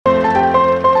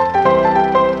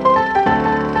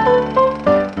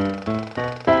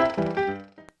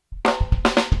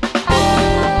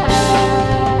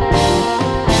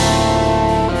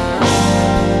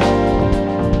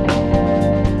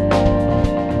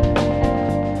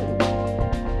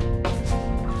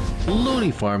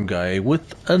Looney Farm Guy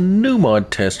with a new mod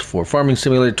test for Farming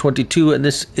Simulator 22, and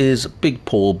this is Big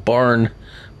Pole Barn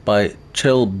by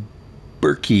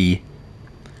celobuki,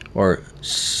 or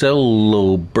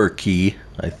celobuki,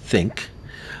 I think.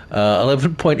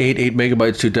 11.88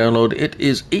 megabytes to download. It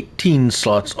is 18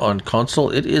 slots on console.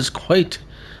 It is quite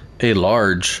a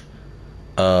large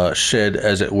shed,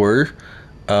 as it were.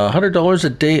 $100 a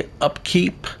day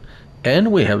upkeep,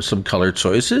 and we have some color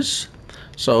choices.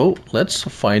 So let's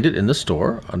find it in the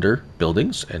store under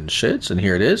buildings and sheds, and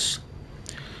here it is.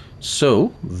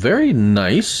 So very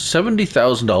nice,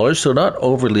 $70,000, so not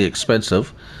overly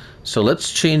expensive. So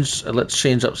let's change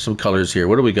up some colors here.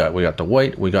 What do we got? We got the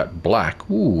white, we got black.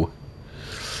 Ooh,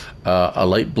 a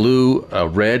light blue, a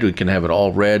red. We can have it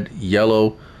all red,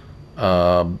 yellow,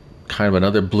 kind of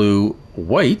another blue,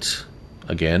 white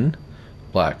again,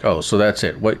 black. Oh, so that's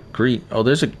it. White, green. Oh,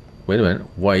 there's a wait a minute.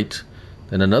 White.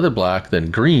 Then another black, then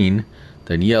green,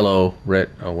 then yellow, red,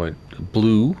 oh wait,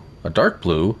 blue, a dark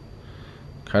blue,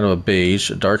 kind of a beige,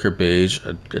 a darker beige,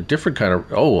 a different kind of,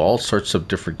 oh, all sorts of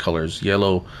different colors,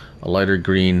 yellow, a lighter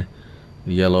green,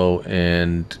 yellow,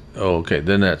 and, oh, okay,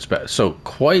 then that's bad. So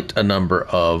quite a number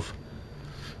of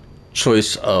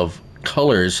choice of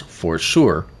colors for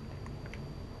sure.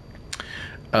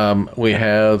 We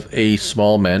have a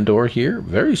small man door here,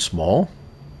 very small,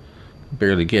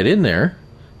 barely get in there.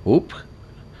 Oop.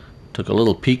 Took a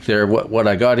little peek there what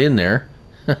I got in there.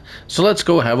 So let's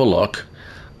go have a look.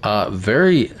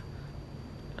 Very,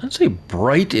 I'd say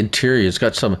bright interior. It's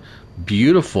got some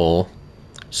beautiful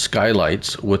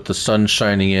skylights with the sun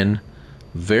shining in.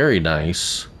 Very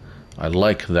nice. I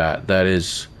like that. That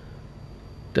is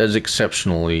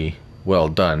exceptionally well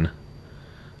done.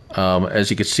 As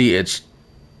you can see, it's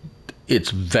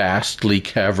vastly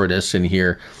cavernous in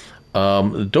here.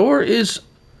 The door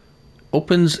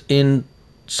opens in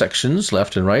sections,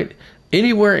 left and right.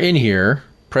 Anywhere in here,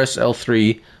 press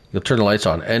L3, you'll turn the lights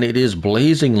on, and it is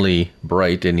blazingly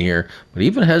bright in here.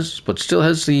 But still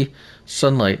has the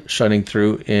sunlight shining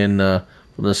through in from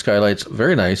the skylights.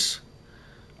 Very nice.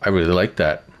 I really like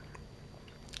that.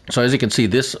 So as you can see,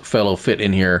 this fellow fit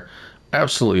in here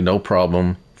absolutely no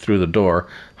problem through the door.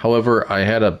 However, I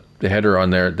had the header on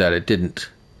there that it didn't.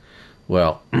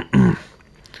 Well,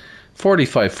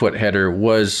 45-foot header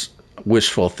was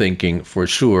wishful thinking for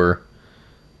sure.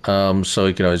 So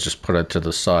you can always just put it to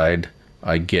the side,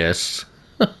 I guess.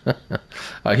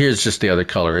 Here's just the other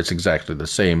color. It's exactly the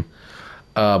same.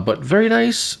 But very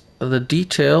nice. The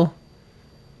detail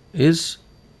is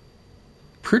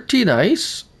pretty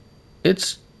nice.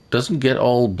 It doesn't get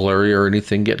all blurry or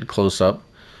anything getting close up.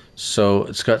 So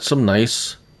it's got some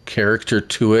nice character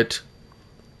to it.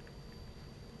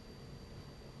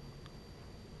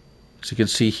 As you can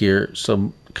see here,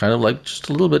 some kind of like just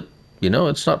a little bit, you know,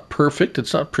 it's not perfect,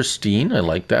 it's not pristine. I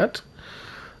like that.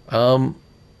 And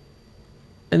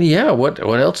yeah, what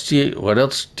else do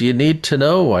you need to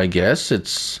know? I guess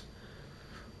it's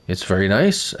very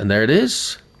nice, and there it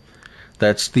is.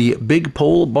 That's the Big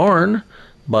Pole Barn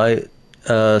by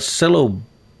celobuki,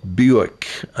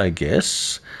 I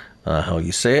guess, how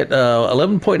you say it.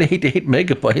 11.88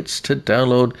 megabytes to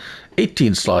download,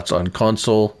 18 slots on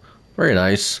console. Very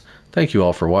nice. Thank you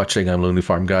all for watching. I'm Looney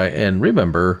Farm Guy, and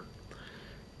remember,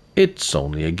 it's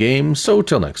only a game, so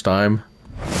till next time,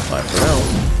 bye for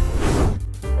now.